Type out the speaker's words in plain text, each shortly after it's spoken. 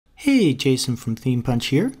Hey, Jason from Theme Punch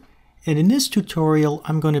here, and in this tutorial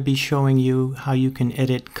I'm going to be showing you how you can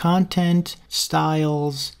edit content,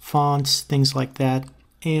 styles, fonts, things like that,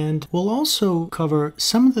 and we'll also cover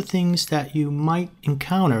some of the things that you might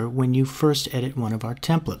encounter when you first edit one of our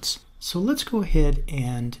templates. So let's go ahead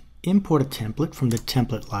and import a template from the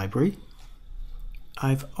template library.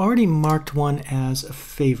 I've already marked one as a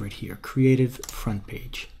favorite here, Creative Front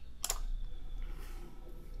Page.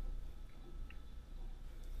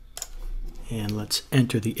 And let's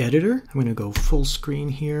enter the editor. I'm going to go full screen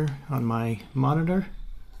here on my monitor.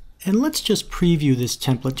 And let's just preview this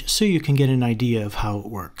template just so you can get an idea of how it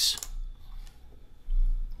works.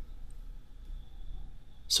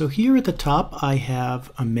 So here at the top I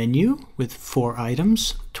have a menu with 4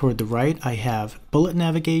 items. Toward the right I have bullet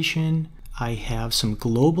navigation. I have some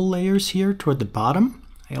global layers here toward the bottom.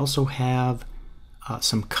 I also have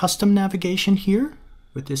some custom navigation here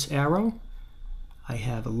with this arrow. I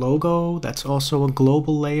have a logo, that's also a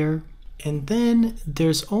global layer. And then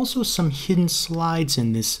there's also some hidden slides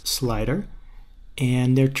in this slider,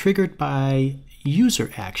 and they're triggered by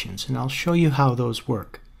user actions, and I'll show you how those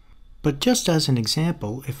work. But just as an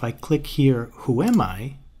example, if I click here, Who Am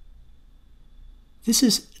I? This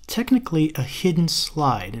is technically a hidden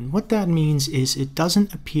slide, and what that means is it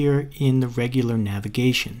doesn't appear in the regular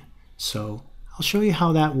navigation. So I'll show you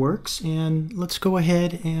how that works, and let's go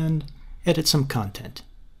ahead and edit some content.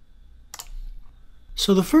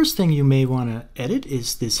 So the first thing you may want to edit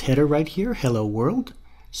is this header right here, Hello World.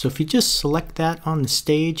 So if you just select that on the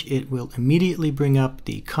stage, it will immediately bring up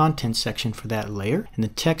the content section for that layer, and the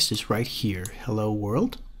text is right here, Hello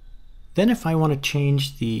World. Then if I want to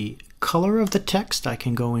change the color of the text, I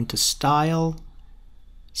can go into Style,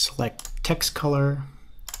 select Text Color.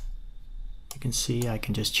 You can see I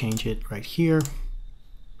can just change it right here.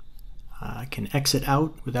 I can exit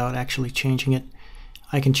out without actually changing it.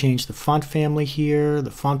 I can change the font family here,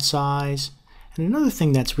 the font size. And another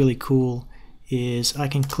thing that's really cool is I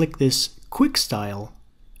can click this Quick Style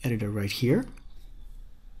editor right here.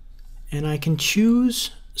 And I can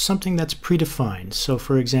choose something that's predefined. So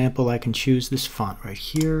for example, I can choose this font right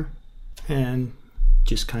here, and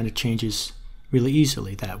just kind of changes really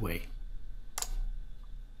easily that way.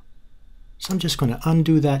 So I'm just going to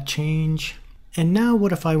undo that change. And now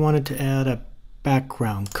what if I wanted to add a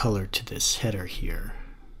background color to this header here?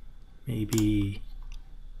 Maybe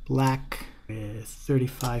black with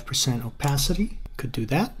 35% opacity. Could do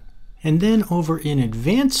that. And then over in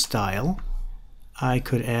Advanced Style, I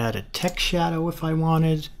could add a text shadow if I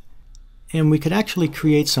wanted. And we could actually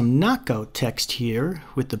create some knockout text here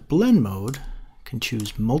with the blend mode. I can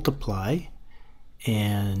choose multiply,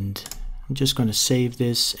 and I'm just going to save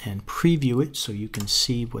this and preview it so you can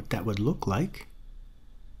see what that would look like.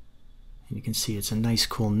 And you can see it's a nice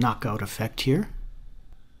cool knockout effect here.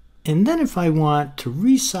 And then if I want to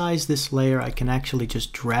resize this layer, I can actually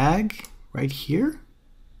just drag right here.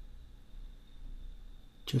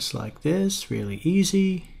 Just like this, really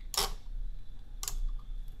easy.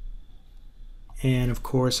 And of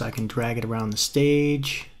course I can drag it around the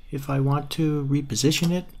stage if I want to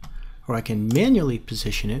reposition it. Or I can manually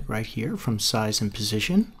position it right here from size and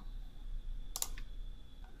position.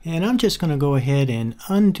 And I'm just going to go ahead and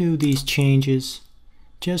undo these changes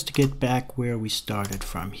just to get back where we started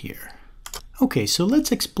from here. Okay, so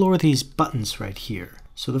let's explore these buttons right here.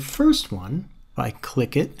 So the first one, if I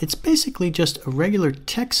click it, it's basically just a regular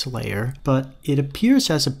text layer, but it appears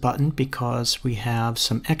as a button because we have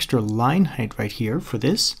some extra line height right here for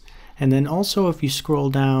this. And then also if you scroll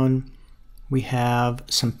down, we have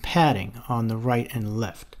some padding on the right and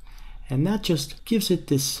left. And that just gives it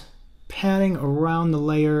this padding around the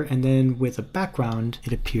layer, and then with a background,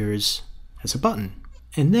 it appears as a button.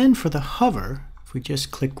 And then for the hover, if we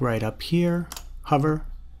just click right up here, hover,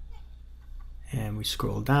 and we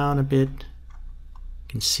scroll down a bit, you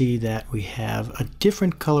can see that we have a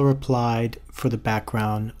different color applied for the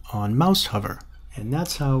background on mouse hover. And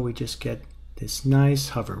that's how we just get this nice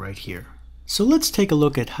hover right here. So let's take a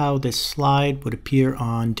look at how this slide would appear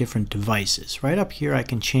on different devices. Right up here I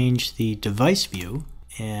can change the device view,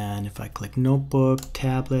 and if I click notebook,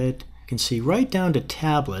 tablet, you can see right down to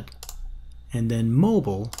tablet and then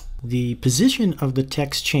mobile, the position of the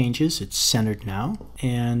text changes, it's centered now,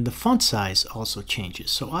 and the font size also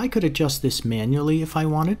changes. So I could adjust this manually if I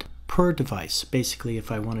wanted, per device. Basically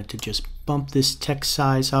if I wanted to just bump this text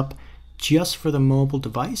size up just for the mobile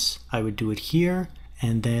device, I would do it here.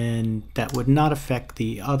 And then that would not affect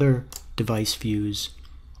the other device views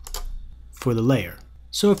for the layer.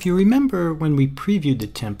 So if you remember when we previewed the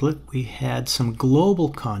template, we had some global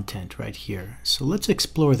content right here. So let's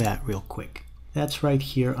explore that real quick. That's right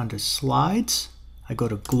here under Slides. I go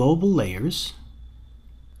to Global Layers.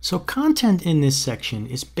 So content in this section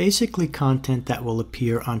is basically content that will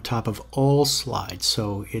appear on top of all slides.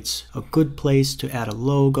 So it's a good place to add a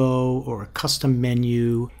logo or a custom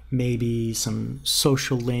menu, maybe some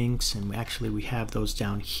social links, and actually we have those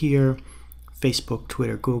down here, Facebook,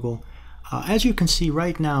 Twitter, Google. As you can see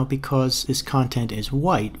right now, because this content is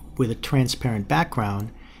white with a transparent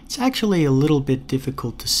background, it's actually a little bit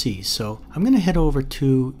difficult to see. So I'm going to head over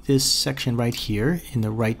to this section right here in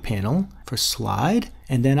the right panel for slide,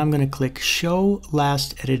 and then I'm going to click Show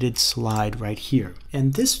Last Edited Slide right here.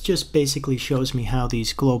 And this just basically shows me how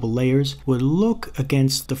these global layers would look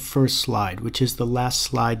against the first slide, which is the last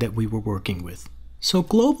slide that we were working with. So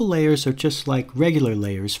global layers are just like regular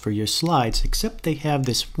layers for your slides, except they have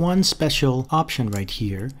this one special option right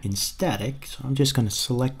here in static. So I'm just going to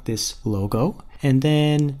select this logo, and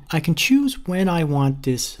then I can choose when I want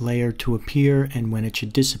this layer to appear and when it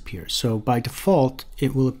should disappear. So by default,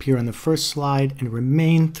 it will appear on the first slide and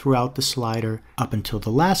remain throughout the slider up until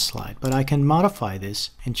the last slide. But I can modify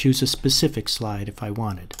this and choose a specific slide if I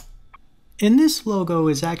wanted. And this logo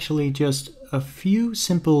is actually just a few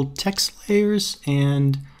simple text layers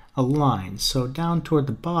and a line. So down toward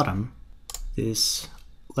the bottom, this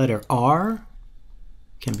letter R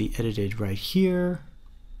can be edited right here.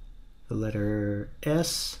 The letter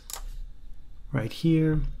S right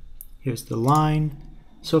here. Here's the line.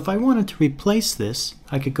 So if I wanted to replace this,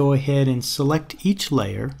 I could go ahead and select each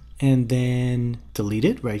layer and then delete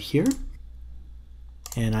it right here.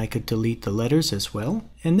 And I could delete the letters as well.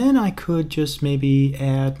 And then I could just maybe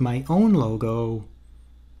add my own logo,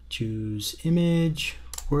 choose image,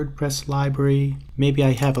 WordPress library. Maybe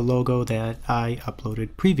I have a logo that I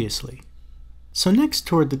uploaded previously. So next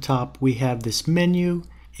toward the top, we have this menu,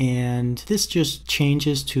 and this just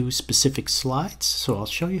changes to specific slides. So I'll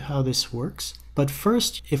show you how this works. But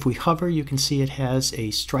first, if we hover, you can see it has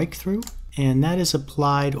a strike through, and that is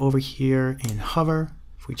applied over here in hover.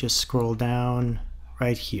 If we just scroll down,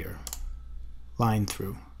 right here, line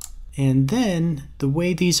through. And then the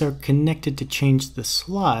way these are connected to change the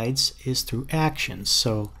slides is through actions.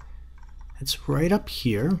 So it's right up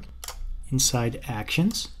here inside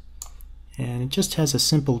actions, and it just has a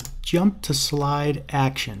simple jump to slide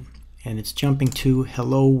action, and it's jumping to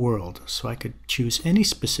Hello World. So I could choose any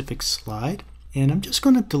specific slide, and I'm just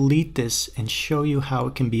going to delete this and show you how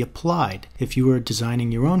it can be applied if you were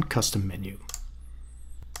designing your own custom menu.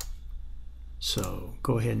 So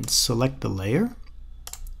go ahead and select the layer,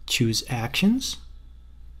 choose Actions.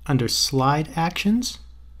 Under Slide Actions,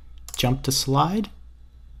 jump to slide,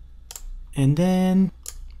 and then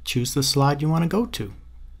choose the slide you want to go to.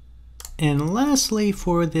 And lastly,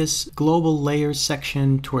 for this global layers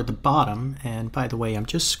section toward the bottom, and by the way, I'm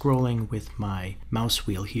just scrolling with my mouse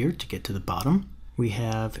wheel here to get to the bottom, we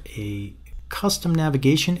have a custom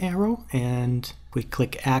navigation arrow, and we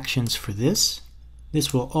click Actions for this.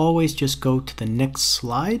 This will always just go to the next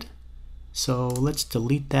slide. So let's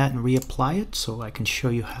delete that and reapply it so I can show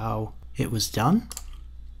you how it was done.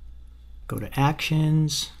 Go to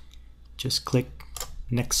Actions, just click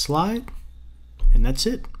Next Slide, and that's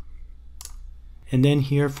it. And then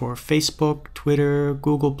here for Facebook, Twitter,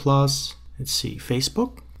 Google+, let's see,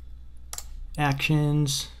 Facebook,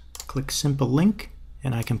 Actions, click Simple Link,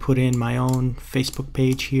 and I can put in my own Facebook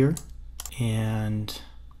page here, and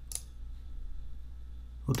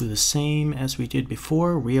we'll do the same as we did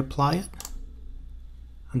before, reapply it.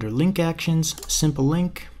 Under Link Actions, Simple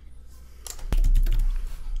Link,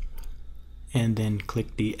 and then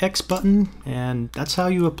click the X button, and that's how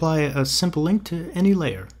you apply a simple link to any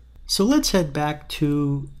layer. So let's head back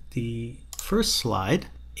to the first slide,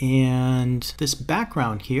 and this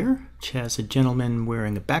background here, which has a gentleman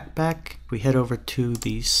wearing a backpack. We head over to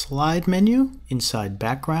the slide menu inside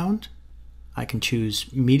background. I can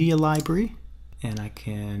choose Media Library, and I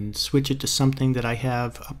can switch it to something that I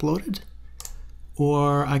have uploaded.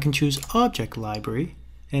 Or I can choose Object Library,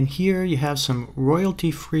 and here you have some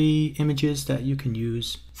royalty-free images that you can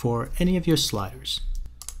use for any of your sliders.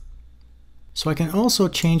 So I can also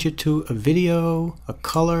change it to a video, a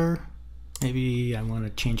color, maybe I want to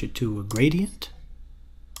change it to a gradient.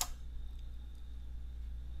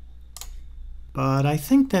 But I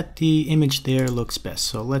think that the image there looks best,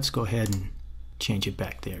 so let's go ahead and change it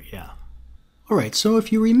back there, yeah. Alright, so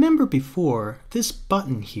if you remember before, this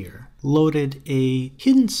button here loaded a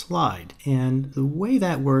hidden slide, and the way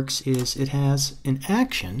that works is it has an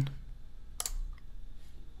action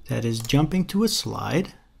that is jumping to a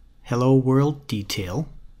slide, Hello World Detail,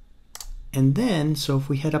 and then, so if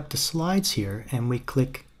we head up to slides here and we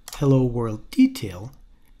click Hello World Detail,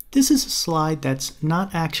 this is a slide that's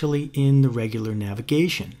not actually in the regular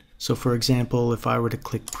navigation. So for example, if I were to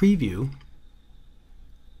click preview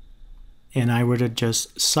and I were to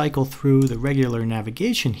just cycle through the regular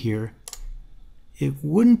navigation here, it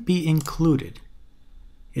wouldn't be included.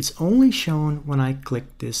 It's only shown when I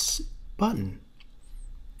click this button.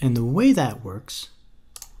 And the way that works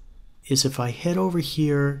is if I head over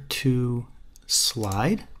here to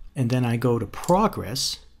slide and then I go to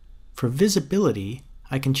progress, for visibility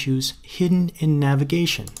I can choose hidden in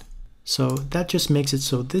navigation. So that just makes it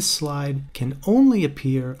so this slide can only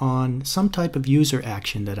appear on some type of user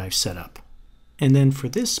action that I've set up. And then for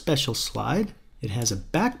this special slide, it has a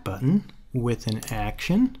back button with an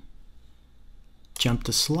action. Jump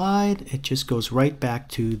to slide, it just goes right back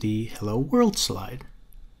to the Hello World slide.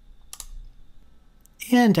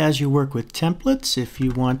 And as you work with templates, if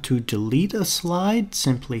you want to delete a slide,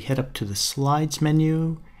 simply head up to the Slides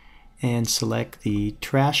menu and select the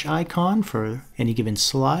trash icon for any given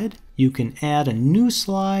slide. You can add a new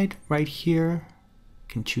slide right here. You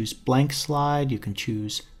can choose blank slide, you can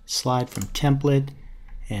choose slide from template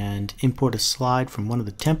and import a slide from one of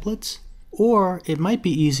the templates. Or it might be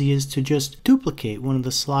easiest to just duplicate one of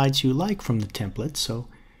the slides you like from the template. So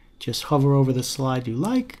just hover over the slide you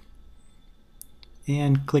like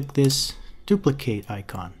and click this duplicate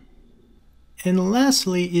icon. And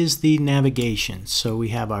lastly is the navigation. So we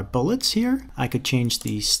have our bullets here. I could change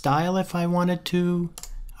the style if I wanted to.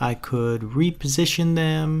 I could reposition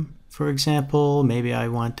them. For example, maybe I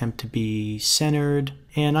want them to be centered.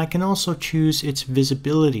 And I can also choose its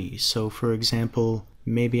visibility. So for example,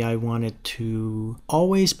 maybe I want it to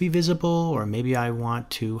always be visible, or maybe I want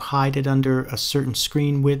to hide it under a certain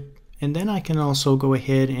screen width. And then I can also go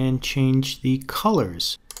ahead and change the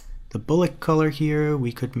colors. The bullet color here,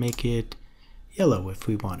 we could make it yellow if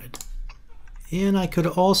we wanted. And I could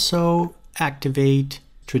also activate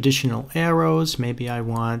traditional arrows. Maybe I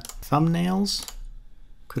want thumbnails.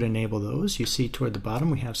 Could enable those. You see toward the bottom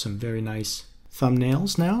we have some very nice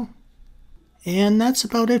thumbnails now. And that's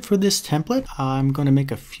about it for this template. I'm going to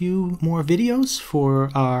make a few more videos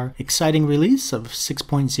for our exciting release of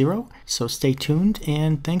 6.0. So stay tuned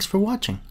and thanks for watching.